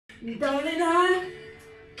Darling, I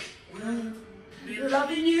will be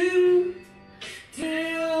loving you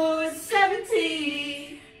till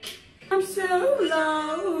 70. I'm so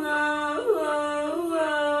lonely,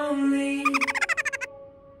 lonely.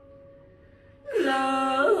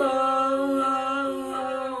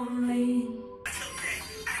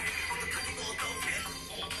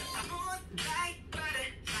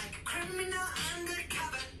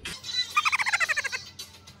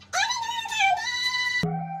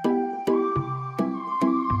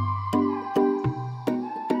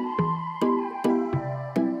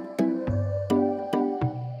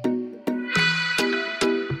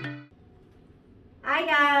 Hi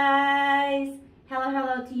guys,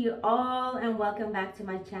 hello to you all and welcome back to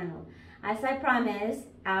my channel. As I promised,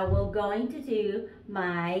 I will going to do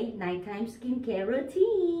my nighttime skincare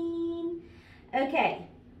routine. Okay,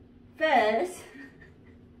 first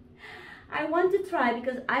I want to try,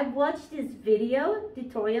 because I watched this video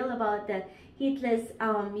tutorial about the heatless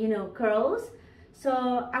curls,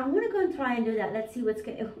 so I'm gonna go and try and do that. Let's see what's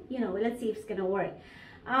gonna, let's see if it's gonna work.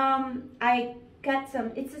 I got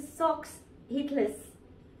some, it's a socks heatless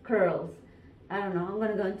curls. I don't know, I'm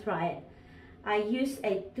gonna go and try it. I used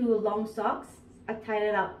two long socks. I tied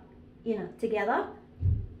it up, together.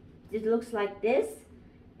 It looks like this,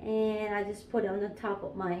 and I just put it on the top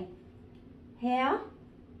of my hair.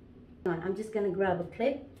 I'm just gonna grab a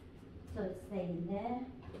clip so it stays in there.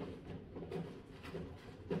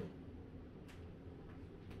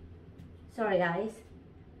 Sorry guys,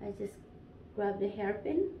 I just grabbed the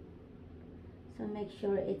hairpin, so make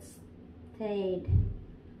sure it's stayed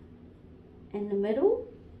in the middle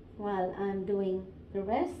while I'm doing the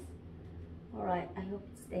rest. All right, I hope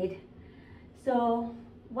it stayed. So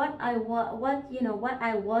what I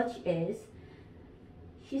watch is,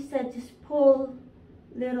 she said just pull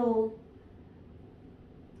little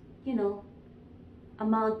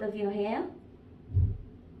amount of your hair,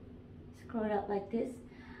 screw it up like this.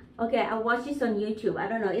 Okay, I watched this on YouTube. I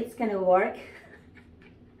don't know, it's gonna work.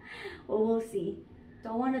 Well, we'll see. So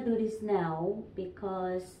I want to do this now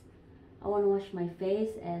because I want to wash my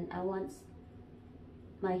face, and I want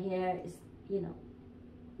my hair is,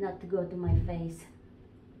 not to go to my face.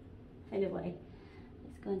 Anyway,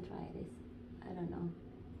 let's go and try this. I don't know.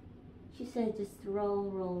 She said just roll,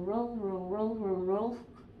 roll, roll, roll, roll, roll, roll.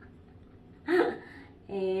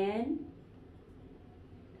 And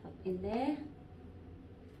up in there.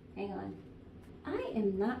 Hang on. I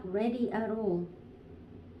am not ready at all.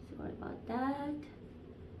 Sorry about that.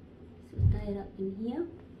 So tie it up in here.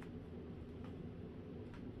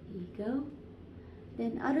 There you go.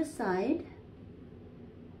 Then other side,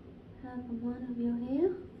 have one of your hair,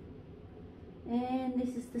 and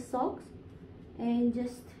this is the socks, and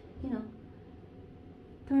just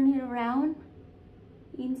turn it around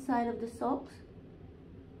inside of the socks.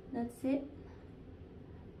 That's it.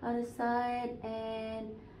 Other side,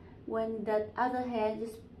 and when that other hair,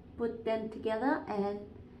 just put them together, and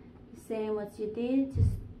the same what you did,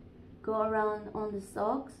 just go around on the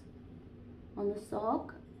socks, on the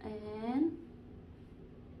sock, and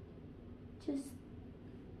just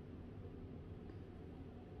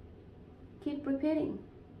keep repeating.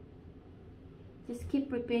 Just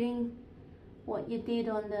keep repeating what you did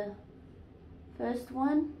on the first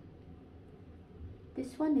one.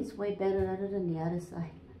 This one is way better other than the other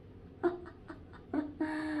side.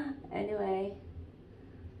 Anyway,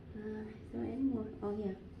 is there any more? Oh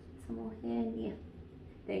yeah, some more hair in here.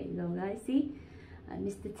 There you go guys, see? I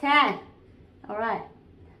missed the tag. Alright.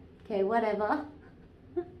 Okay, whatever.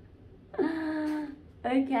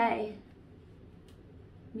 Okay.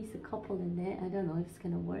 Miss a couple in there. I don't know if it's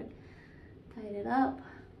gonna work. Tied it up.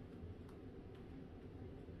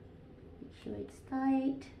 Make sure it's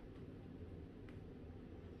tight.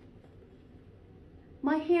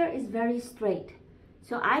 My hair is very straight,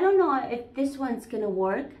 so I don't know if this one's gonna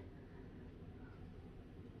work.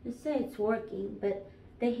 They say it's working, but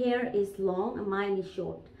the hair is long and mine is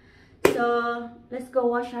short. So let's go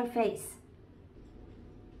wash our face.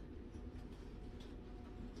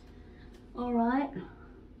 All right.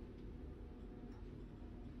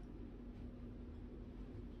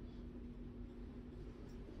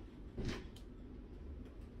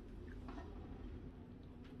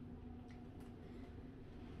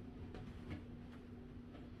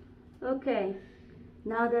 Okay,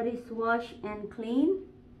 now that it's washed and clean,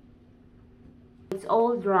 it's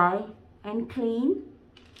all dry and clean.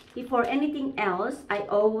 Before anything else, I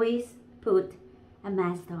always put a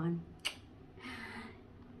mask on.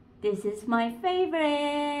 This is my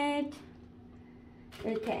favorite.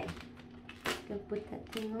 Okay, go put that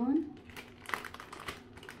thing on.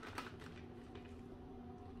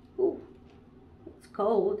 Ooh, it's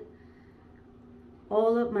cold.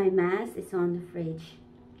 All of my mask is on the fridge.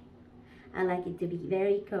 I like it to be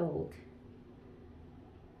very cold.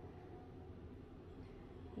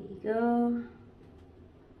 There you go.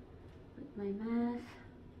 Put my mask.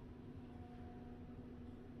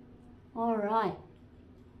 All right.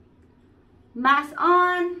 Mask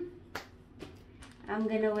on. I'm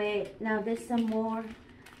gonna wait. Now there's some more,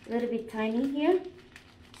 a little bit tiny here.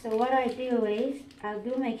 So what I do is, I'll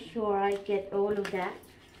do make sure I get all of that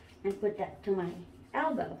and put that to my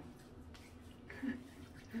elbow.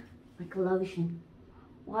 Like a lotion.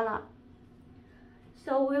 Voila.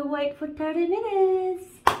 So we'll wait for 30 minutes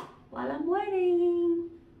while I'm waiting.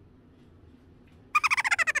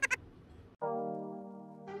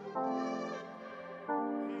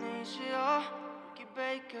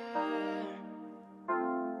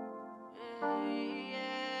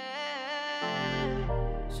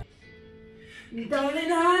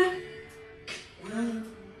 Darling, I will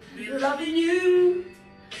be loving you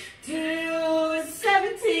till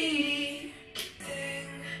 70.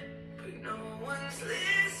 But no one's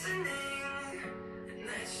listening, and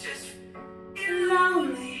that's just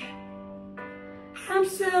lonely. I'm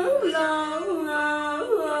so lonely.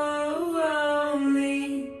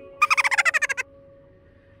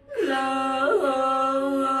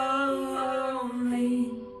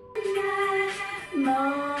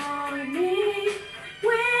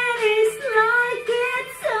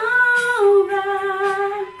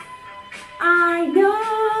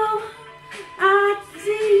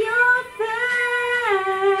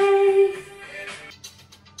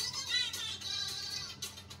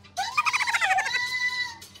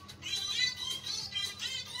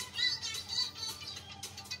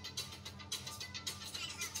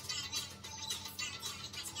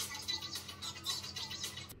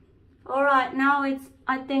 All right, now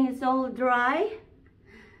I think it's all dry.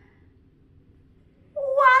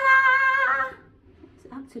 Voila! It's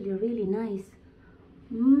actually really nice.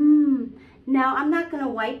 Now I'm not gonna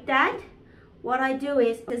wipe that. What I do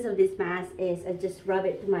is, because of this mask, is I just rub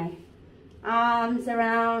it to my arms,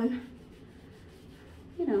 around,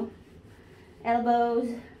 you know, elbows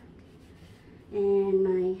and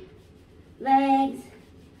my legs.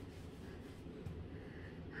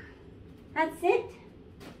 That's it.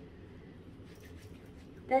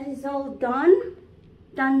 That is all done.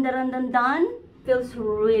 Done. Feels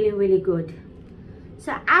really, really good.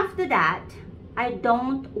 So after that, I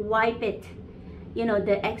don't wipe it, you know,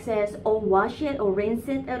 the excess, or wash it or rinse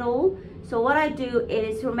it at all. So what I do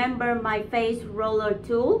is, remember my face roller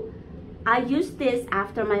tool? I use this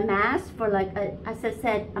after my mask for like, as I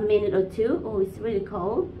said, a minute or two. Oh, it's really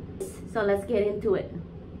cold. So let's get into it.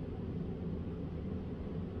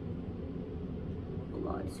 Oh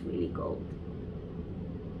God, it's really cold.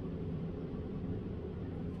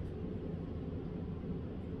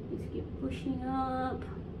 Let's keep pushing up.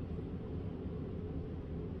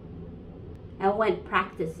 I went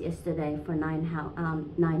practice yesterday for 9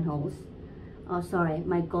 holes. Oh, sorry,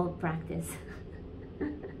 my golf practice.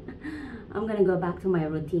 I'm gonna go back to my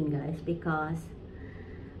routine, guys, because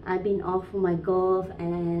I've been off for my golf,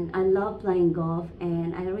 and I love playing golf,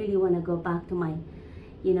 and I really want to go back to my,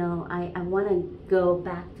 you know, I want to go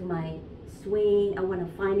back to my swing. I want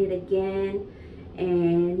to find it again,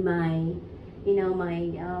 and my, you know,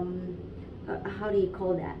 my how do you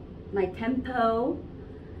call that, my tempo.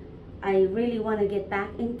 I really want to get back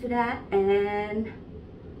into that. And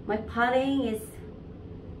my putting is,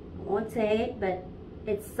 I won't say it, but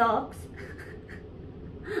it sucks.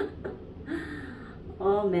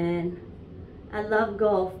 Oh man, I love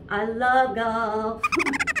golf. I love golf.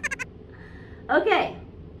 Okay,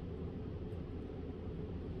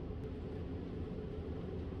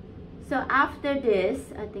 so after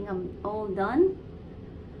this, I think I'm all done.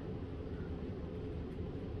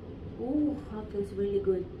 Ooh, that feels really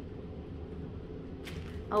good.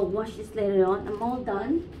 I'll wash this later on. I'm all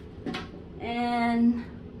done. And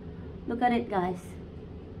look at it, guys.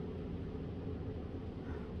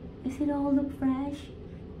 Does it all look fresh?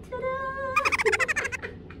 Ta-da!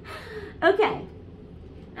 Okay.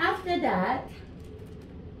 After that,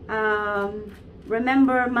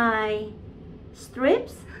 remember my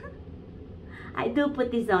strips? I do put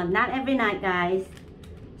these on. Not every night, guys.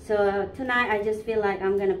 So tonight, I just feel like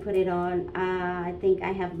I'm gonna put it on. I think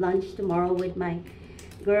I have lunch tomorrow with my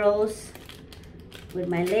girls, with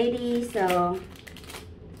my lady. So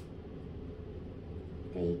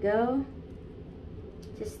there you go.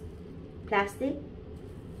 Just plastic.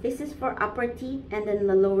 This is for upper teeth, and then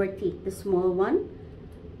the lower teeth, the small one.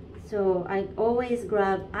 So I always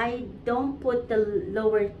grab, I don't put the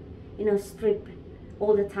lower, you know, strip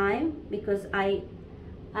all the time, because I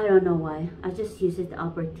I don't know why. I just use it the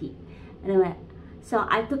upper teeth. Anyway, so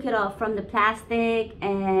I took it off from the plastic,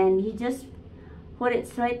 and you just put it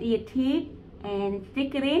straight to your teeth and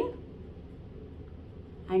stick it in.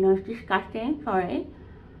 I know it's disgusting, sorry.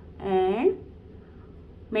 And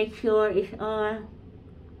make sure it's all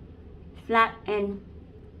flat and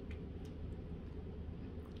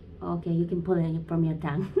okay, you can pull it from your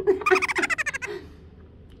tongue.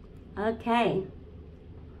 Okay,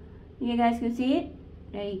 you guys can see it.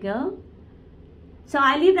 There you go. So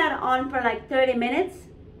I leave that on for like 30 minutes.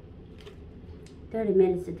 30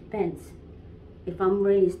 minutes, it depends. If I'm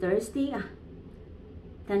really thirsty,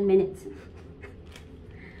 10 minutes.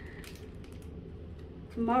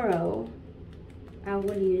 Tomorrow I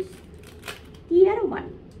will use the other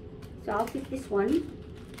one. So I'll keep this one.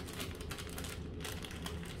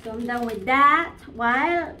 So I'm done with that.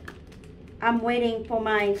 While I'm waiting for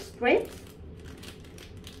my strips,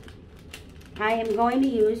 I am going to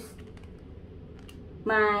use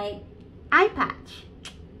my eye patch.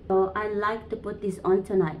 So I like to put this on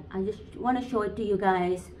tonight. I just want to show it to you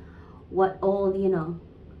guys what all, you know,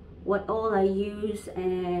 what all I use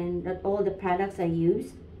and all the products I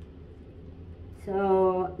use.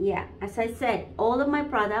 So yeah, as I said, all of my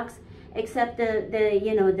products except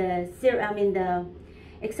the serum,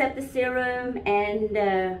 except the serum and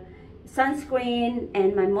the sunscreen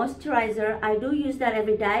and my moisturizer, I do use that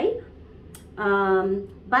every day.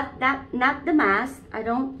 But that, not the mask. I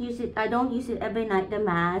don't use it every night. The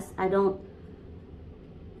mask, I don't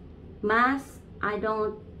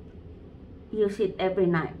use it every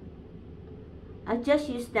night. I just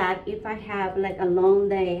use that if I have like a long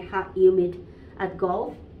day, hot, humid at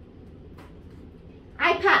golf.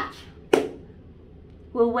 Eye patch.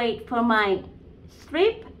 We'll wait for my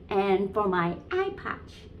strip and for my eye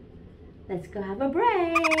patch. Let's go have a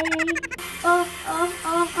break. Oh, oh,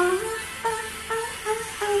 oh, oh.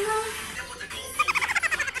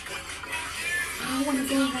 I want to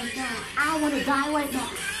go right now. I want to die right now.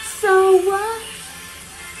 So what?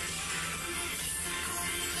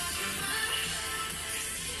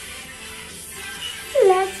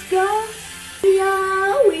 Let's go. We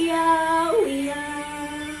are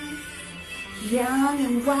young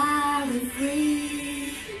and wild and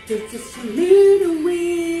free. It's just a little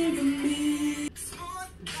weird to me.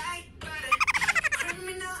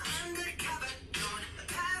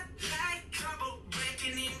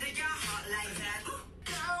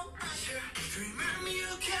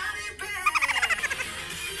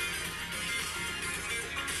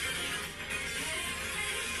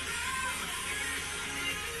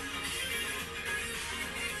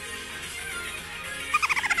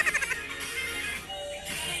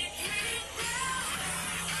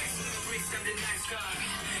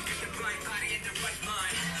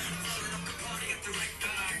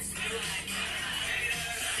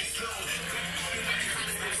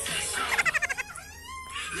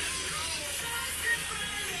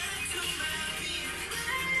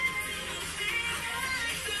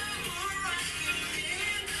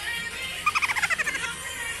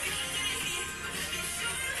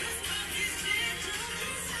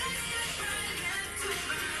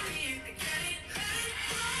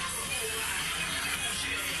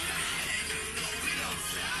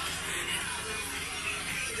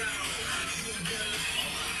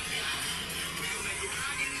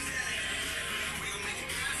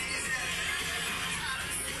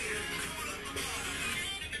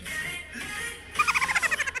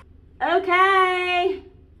 Okay,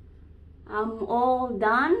 I'm all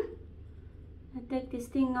done. I take this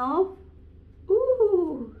thing off.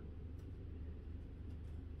 Ooh.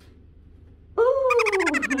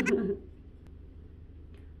 Ooh.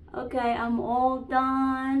 Okay, I'm all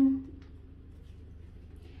done.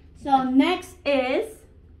 So next is,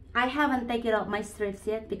 I haven't taken out my strips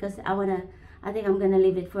yet because I think I'm gonna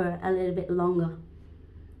leave it for a little bit longer.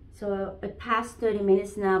 So it passed 30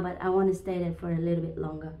 minutes now, but I want to stay there for a little bit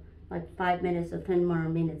longer, like 5 minutes or 10 more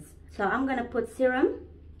minutes. So I'm gonna put serum,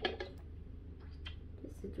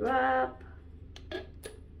 just a drop,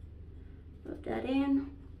 put that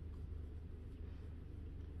in.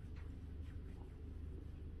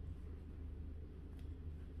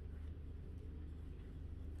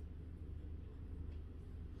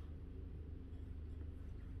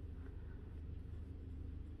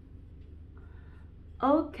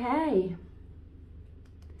 Okay,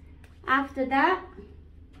 after that,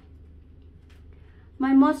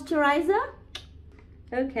 my moisturizer.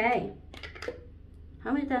 Okay,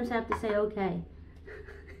 how many times I have to say okay?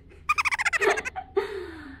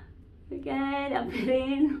 Okay, I put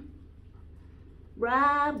in,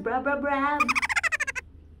 rub.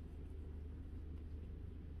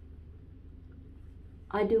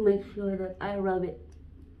 I do make sure that I rub it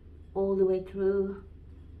all the way through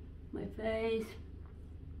my face.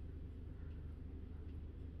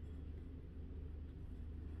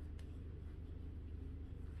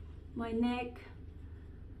 My neck.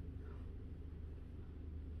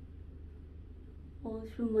 All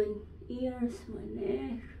through my ears, my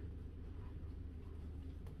neck.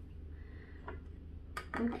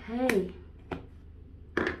 Okay.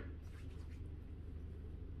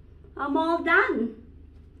 I'm all done.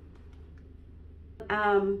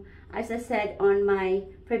 As I said on my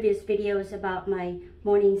previous videos about my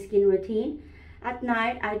morning skin routine, at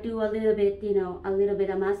night I do a little bit, you know, a little bit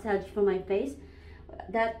of massage for my face.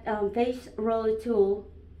 That face roller tool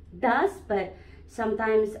does, but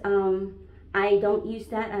sometimes I don't use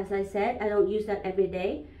that. As I said, I don't use that every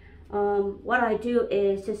day. What I do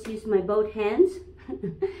is just use my both hands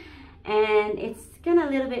and it's kind of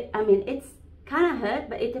a little bit, I mean, it's kind of hurt,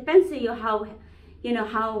 but it depends on you how, you know,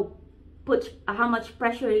 how much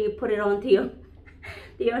pressure you put it onto your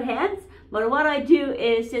to your hands. But what I do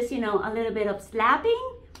is just, you know, a little bit of slapping.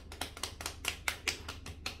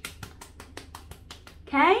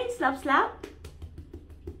 Okay, slap, slap.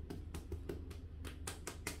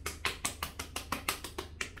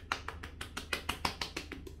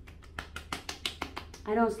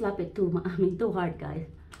 I don't slap it too hard, guys.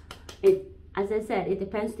 As I said, it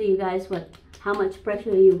depends to you guys how much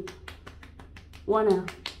pressure you wanna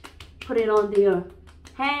put it onto your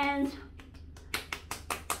hands.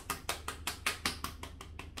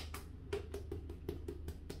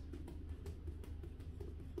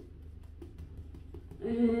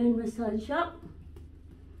 And massage up.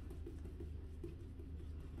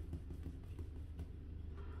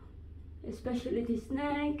 Especially this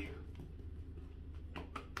neck.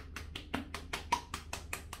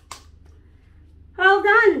 All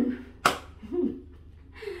done.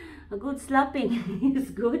 A good slapping is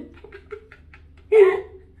good. Oh,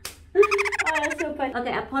 that's so fun.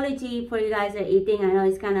 Okay, apology for you guys are eating. I know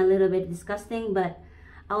it's kind of a little bit disgusting, but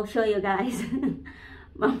I'll show you guys.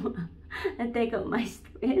 And take out my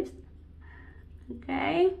strips.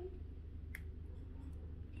 Okay.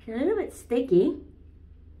 It's a little bit sticky.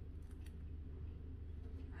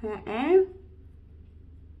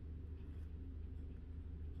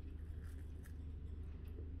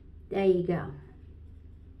 There you go.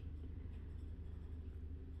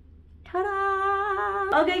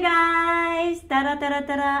 Ta-da! Okay guys, ta-da, ta-da,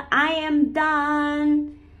 ta-da. I am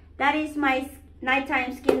done. That is my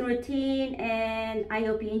nighttime skin routine, and I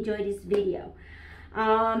hope you enjoyed this video.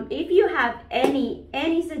 If you have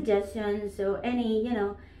any suggestions or any, you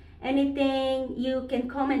know, anything, you can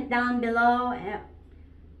comment down below.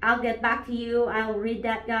 I'll get back to you. I'll read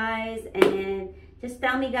that, guys, and just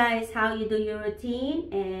tell me guys how you do your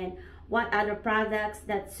routine and what other products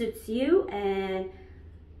that suits you, and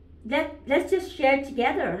let's just share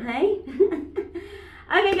together, hey?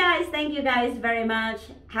 Okay guys, thank you guys very much.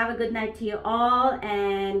 Have a good night to you all,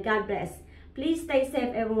 and God bless. Please stay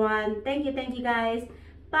safe, everyone. Thank you guys.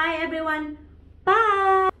 Bye everyone.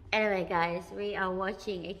 Bye. Anyway guys, we are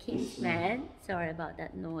watching a Kingsman. Sorry about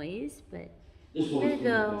that noise, but there you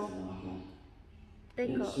go.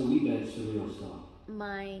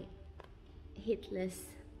 My hitless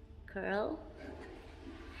curl.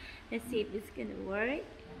 Let's see if it's gonna work.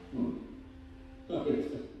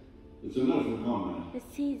 It's a note from Harmony.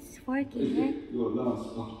 Let's see, it's working, eh? Your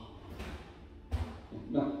last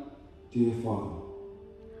no. Dear Father,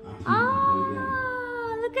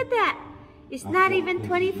 oh, look at that. It's not even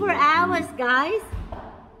 24 hours, guys.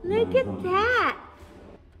 Look at that.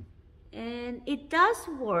 And it does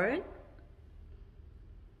work.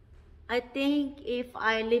 I think if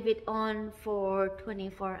I leave it on for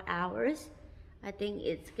 24 hours, I think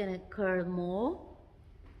it's gonna curl more.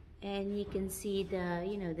 And you can see the,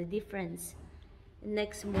 you know, the difference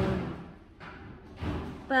next morning.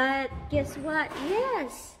 But guess what?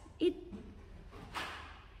 Yes, it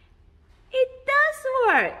does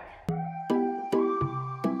work.